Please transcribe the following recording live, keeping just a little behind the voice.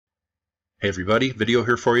Hey everybody, video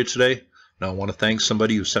here for you today. Now I want to thank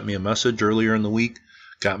somebody who sent me a message earlier in the week,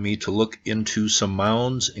 got me to look into some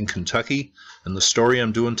mounds in Kentucky, and the story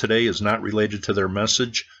I'm doing today is not related to their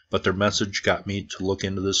message, but their message got me to look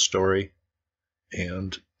into this story.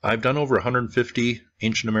 And I've done over 150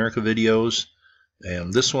 Ancient America videos,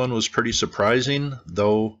 and this one was pretty surprising,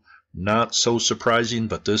 though not so surprising,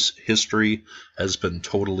 but this history has been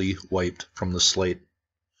totally wiped from the slate.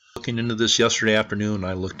 Looking into this yesterday afternoon,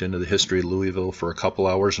 I looked into the history of Louisville for a couple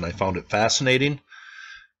hours and I found it fascinating.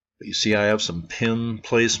 But you see I have some pin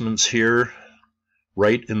placements here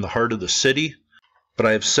right in the heart of the city. But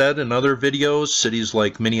I have said in other videos, cities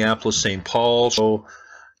like Minneapolis, St. Paul,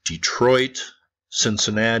 Detroit,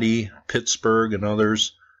 Cincinnati, Pittsburgh, and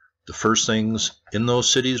others, the first things in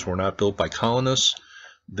those cities were not built by colonists.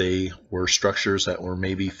 They were structures that were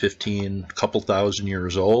maybe couple thousand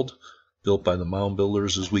years old, built by the mound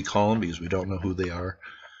builders, as we call them, because we don't know who they are.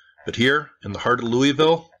 But here, in the heart of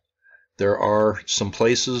Louisville, there are some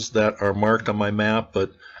places that are marked on my map,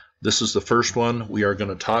 but this is the first one we are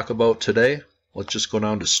going to talk about today. Let's just go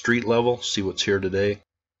down to street level, see what's here today.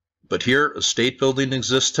 But here, a state building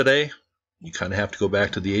exists today. You kind of have to go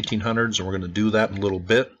back to the 1800s, and we're going to do that in a little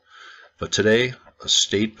bit. But today, a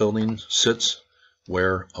state building sits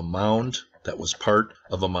where a mound that was part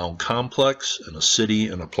of a mound complex and a city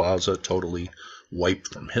and a plaza totally wiped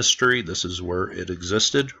from history. This is where it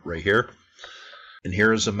existed, right here. And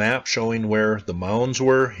here is a map showing where the mounds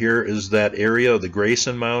were. Here is that area of the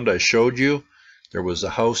Grayson Mound I showed you. There was a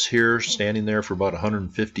house here standing there for about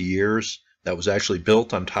 150 years that was actually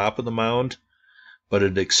built on top of the mound, but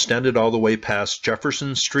it extended all the way past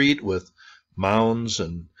Jefferson Street with mounds,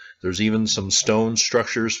 and there's even some stone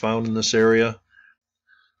structures found in this area.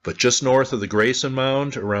 But just north of the Grayson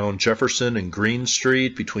Mound, around Jefferson and Green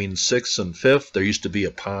Street, between 6th and 5th, there used to be a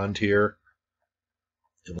pond here.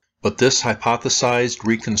 But this hypothesized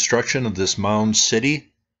reconstruction of this mound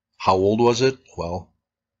city, how old was it? Well,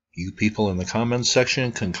 you people in the comments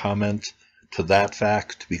section can comment to that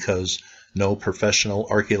fact, because no professional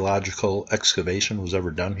archaeological excavation was ever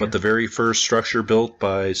done here. But the very first structure built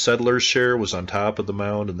by settlers here was on top of the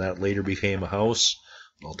mound, and that later became a house.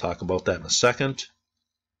 I'll talk about that in a second.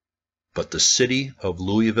 But the city of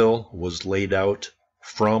Louisville was laid out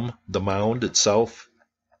from the mound itself.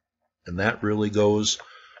 And that really goes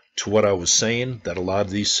to what I was saying, that a lot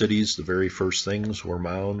of these cities, the very first things were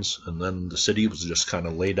mounds, and then the city was just kind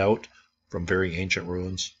of laid out from very ancient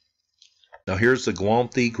ruins. Now here's the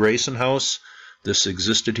Gwaltney Grayson House. This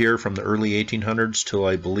existed here from the early 1800s till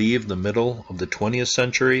I believe the middle of the 20th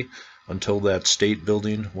century, until that state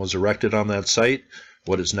building was erected on that site,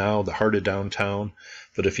 what is now the heart of downtown.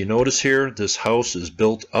 But if you notice here, this house is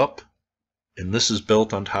built up, and this is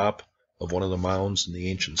built on top of one of the mounds in the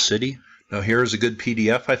ancient city. Now here's a good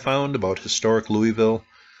PDF I found about historic Louisville.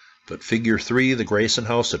 But figure 3, the Grayson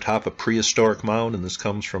House atop a prehistoric mound, and this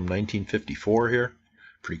comes from 1954 here.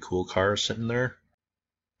 Pretty cool car sitting there.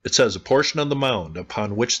 It says, a portion of the mound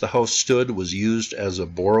upon which the house stood was used as a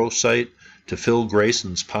borrow site to fill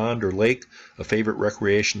Grayson's Pond or Lake, a favorite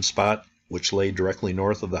recreation spot which lay directly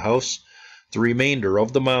north of the house. The remainder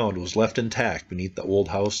of the mound was left intact beneath the old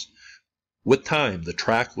house. With time, the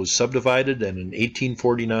tract was subdivided, and in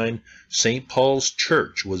 1849, St. Paul's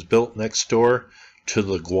Church was built next door to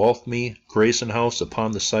the Gwaltney Grayson House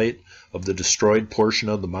upon the site of the destroyed portion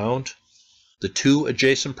of the mound. The two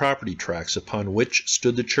adjacent property tracts upon which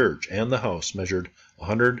stood the church and the house measured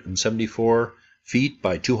 174 feet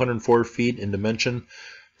by 204 feet in dimension,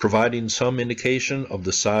 providing some indication of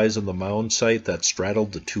the size of the mound site that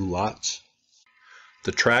straddled the two lots.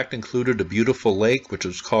 The tract included a beautiful lake, which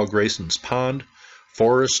was called Grayson's Pond,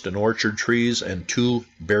 forest and orchard trees, and 2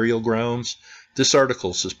 burial grounds. This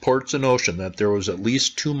article supports a notion that there was at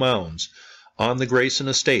least 2 mounds on the Grayson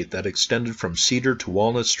estate that extended from Cedar to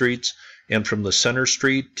Walnut Streets and from the Center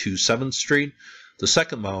Street to 7th Street. The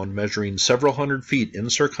second mound, measuring several hundred feet in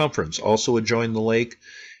circumference, also adjoined the lake.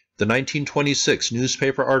 The 1926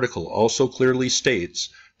 newspaper article also clearly states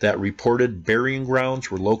that reported burying grounds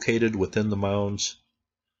were located within the mounds.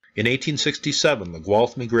 In 1867, the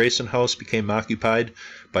Gwaltney Grayson House became occupied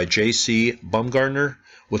by J.C. Bumgardner.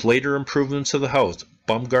 With later improvements of the house,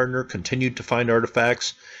 Bumgardner continued to find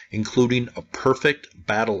artifacts, including a perfect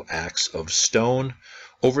battle axe of stone.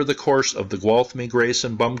 Over the course of the Gwaltney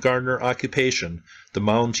Grayson Bumgardner occupation, the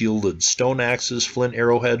mounds yielded stone axes, flint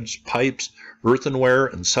arrowheads, pipes, earthenware,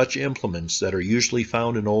 and such implements that are usually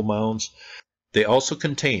found in old mounds. They also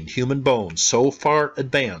contained human bones so far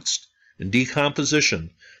advanced in decomposition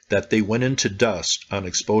that they went into dust on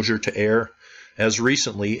exposure to air. As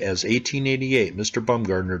recently as 1888, Mr.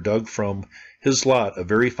 Bumgardner dug from His lot, a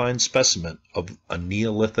very fine specimen of a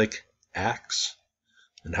Neolithic axe.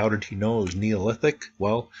 And how did he know it was Neolithic?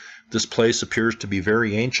 Well, this place appears to be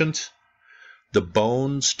very ancient. The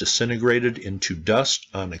bones disintegrated into dust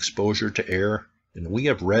on exposure to air. And we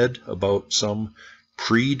have read about some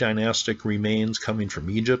pre-dynastic remains coming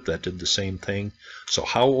from Egypt that did the same thing. So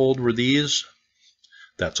how old were these?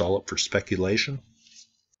 That's all up for speculation.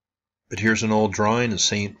 But here's an old drawing of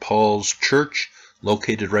St. Paul's Church,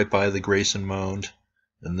 located right by the Grayson Mound.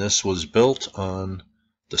 And this was built on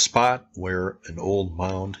the spot where an old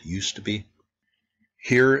mound used to be.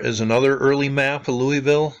 Here is another early map of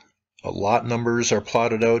Louisville. Lot numbers are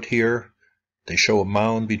plotted out here. They show a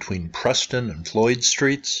mound between Preston and Floyd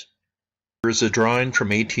Streets. Here is a drawing from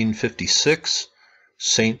 1856,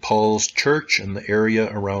 St. Paul's Church in the area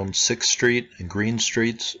around 6th Street and Green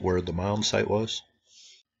Streets where the mound site was.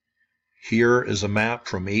 Here is a map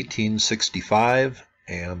from 1865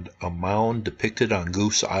 and a mound depicted on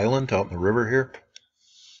Goose Island out in the river here.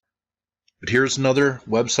 But here's another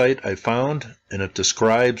website I found, and it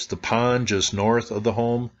describes the pond just north of the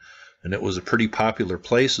home, and it was a pretty popular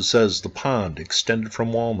place. It says the pond extended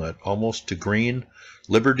from Walnut almost to Green,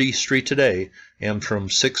 Liberty Street today, and from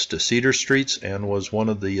 6th to Cedar Streets, and was one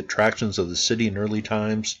of the attractions of the city in early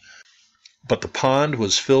times. But the pond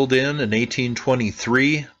was filled in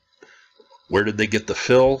 1823. Where did they get the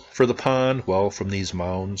fill for the pond? Well, from these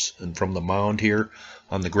mounds, and from the mound here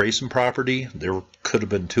on the Grayson property. There could have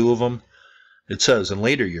been two of them. It says, in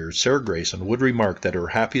later years, Sarah Grayson would remark that her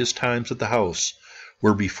happiest times at the house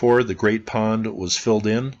were before the great pond was filled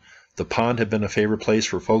in. The pond had been a favorite place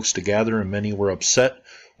for folks to gather, and many were upset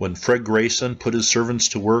when Fred Grayson put his servants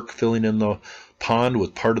to work filling in the pond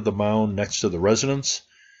with part of the mound next to the residence.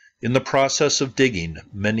 In the process of digging,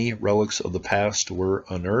 many relics of the past were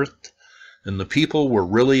unearthed, and the people were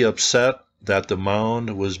really upset that the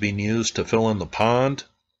mound was being used to fill in the pond,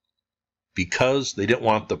 because they didn't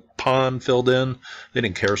want the pond filled in. They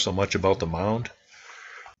didn't care so much about the mound.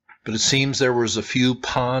 But it seems there was a few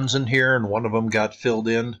ponds in here, and one of them got filled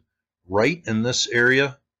in right in this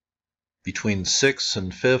area between 6th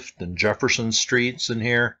and 5th and Jefferson Streets in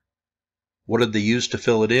here. What did they use to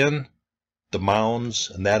fill it in? The mounds,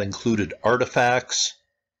 and that included artifacts,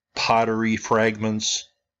 pottery fragments,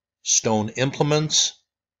 stone implements,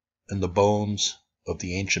 and the bones of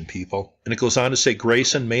the ancient people. And it goes on to say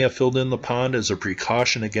Grayson may have filled in the pond as a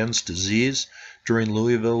precaution against disease. During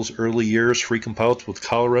Louisville's early years, frequent bouts with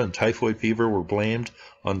cholera and typhoid fever were blamed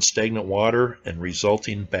on stagnant water and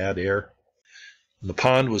resulting bad air. And the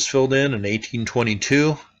pond was filled in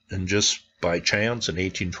 1822, and just by chance in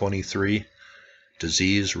 1823,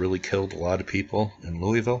 disease really killed a lot of people in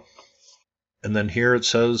Louisville. And then here it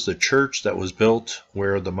says the church that was built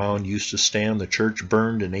where the mound used to stand, the church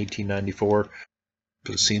burned in 1894.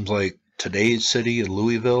 But it seems like today's city of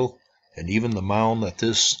Louisville and even the mound that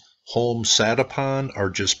this home sat upon are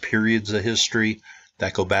just periods of history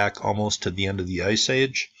that go back almost to the end of the Ice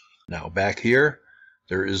Age. Now back here,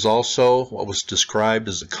 there is also what was described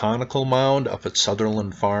as a conical mound up at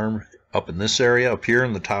Sutherland Farm, up in this area, up here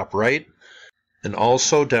in the top right. And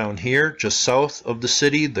also down here, just south of the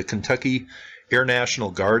city, the Kentucky Air National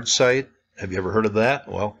Guard site. Have you ever heard of that?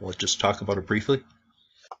 Well, let's just talk about it briefly.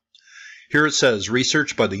 Here it says,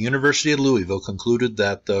 research by the University of Louisville concluded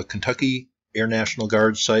that the Kentucky Air National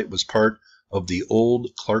Guard site was part of the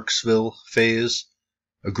old Clarksville phase,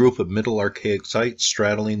 a group of middle archaic sites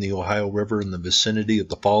straddling the Ohio River in the vicinity of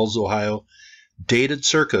the Falls, Ohio, dated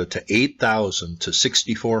circa to 8,000 to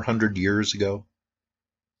 6,400 years ago.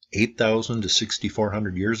 8,000 to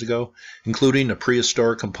 6,400 years ago, including a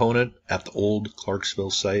prehistoric component at the old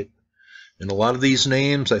Clarksville site. And a lot of these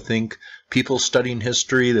names, I think people studying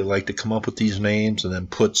history, they like to come up with these names and then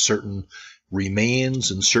put certain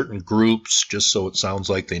remains in certain groups just so it sounds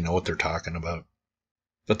like they know what they're talking about.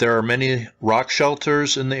 But there are many rock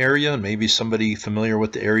shelters in the area, and maybe somebody familiar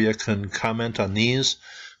with the area can comment on these.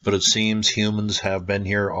 But it seems humans have been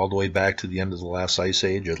here all the way back to the end of the last ice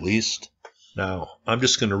age at least. Now, I'm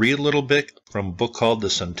just going to read a little bit from a book called The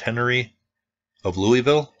Centenary of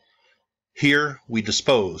Louisville. Here we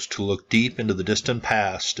dispose to look deep into the distant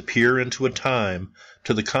past, to peer into a time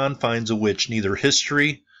to the confines of which neither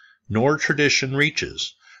history nor tradition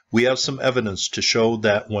reaches. We have some evidence to show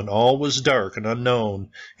that when all was dark and unknown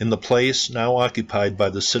in the place now occupied by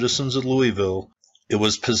the citizens of Louisville, it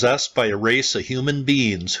was possessed by a race of human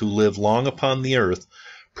beings who lived long upon the earth,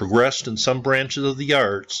 progressed in some branches of the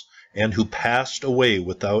arts, and who passed away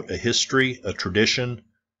without a history, a tradition,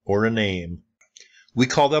 or a name. We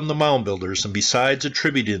call them the Mound Builders, and besides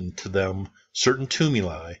attributing to them certain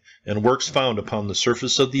tumuli, and works found upon the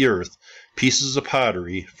surface of the earth, pieces of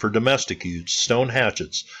pottery for domestic use, stone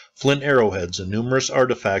hatchets, flint arrowheads, and numerous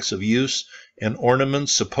artifacts of use, and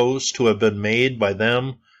ornaments supposed to have been made by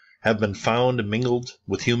them, have been found mingled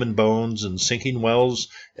with human bones in sinking wells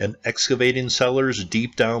and excavating cellars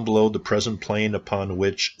deep down below the present plain upon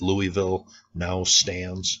which Louisville now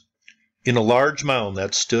stands. In a large mound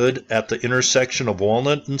that stood at the intersection of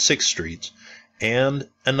Walnut and 6th Streets, and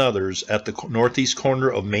others at the northeast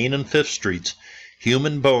corner of Main and 5th Streets,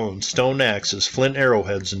 human bones, stone axes, flint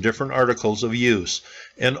arrowheads, and different articles of use,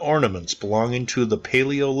 and ornaments belonging to the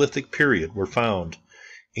Paleolithic period were found.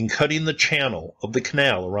 In cutting the channel of the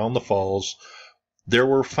canal around the falls, there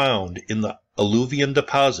were found in the alluvian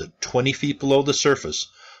deposit, 20 feet below the surface,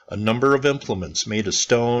 a number of implements made of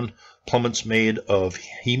stone, plummets made of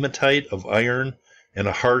hematite of iron, and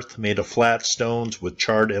a hearth made of flat stones with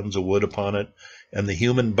charred ends of wood upon it, and the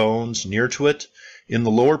human bones near to it. In the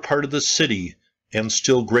lower part of the city, and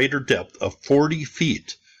still greater depth of 40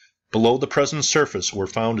 feet below the present surface, were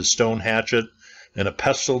found a stone hatchet and a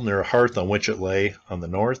pestle near a hearth on which it lay on the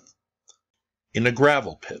north. In a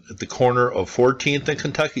gravel pit at the corner of 14th and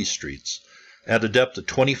Kentucky Streets, at a depth of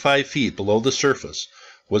 25 feet below the surface,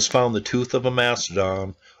 was found the tooth of a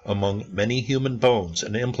mastodon among many human bones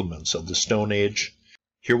and implements of the Stone Age.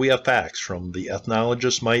 Here we have facts from the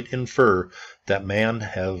ethnologist might infer that man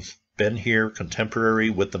have been here contemporary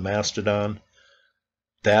with the mastodon,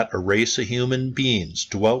 that a race of human beings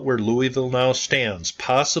dwelt where Louisville now stands,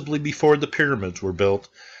 possibly before the pyramids were built,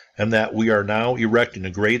 and that we are now erecting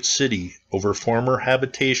a great city over former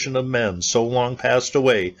habitation of men so long passed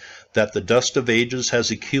away that the dust of ages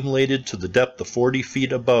has accumulated to the depth of 40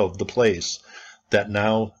 feet above the place that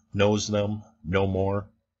now knows them no more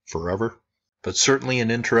forever. But certainly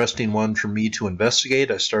an interesting one for me to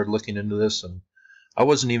investigate. I started looking into this, and I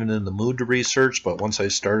wasn't even in the mood to research, but once I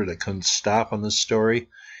started, I couldn't stop on this story.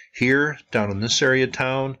 Here, down in this area of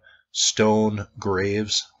town, stone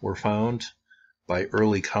graves were found by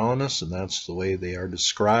early colonists, and that's the way they are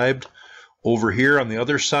described. Over here on the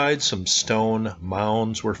other side, some stone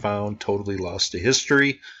mounds were found, totally lost to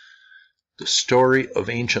history. The story of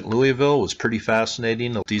ancient Louisville was pretty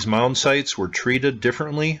fascinating. These mound sites were treated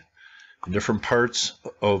differently in different parts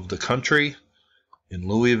of the country. In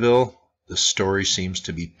Louisville, the story seems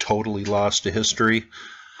to be totally lost to history.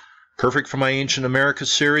 Perfect for my Ancient America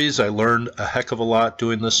series. I learned a heck of a lot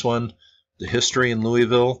doing this one. The history in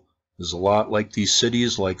Louisville is a lot like these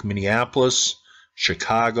cities like Minneapolis,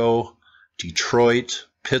 Chicago, Detroit,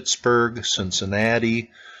 Pittsburgh, Cincinnati,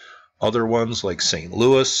 other ones like St.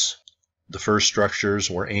 Louis. The first structures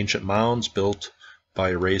were ancient mounds built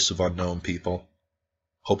by a race of unknown people.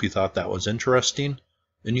 Hope you thought that was interesting,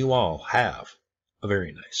 and you all have a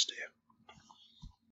very nice day.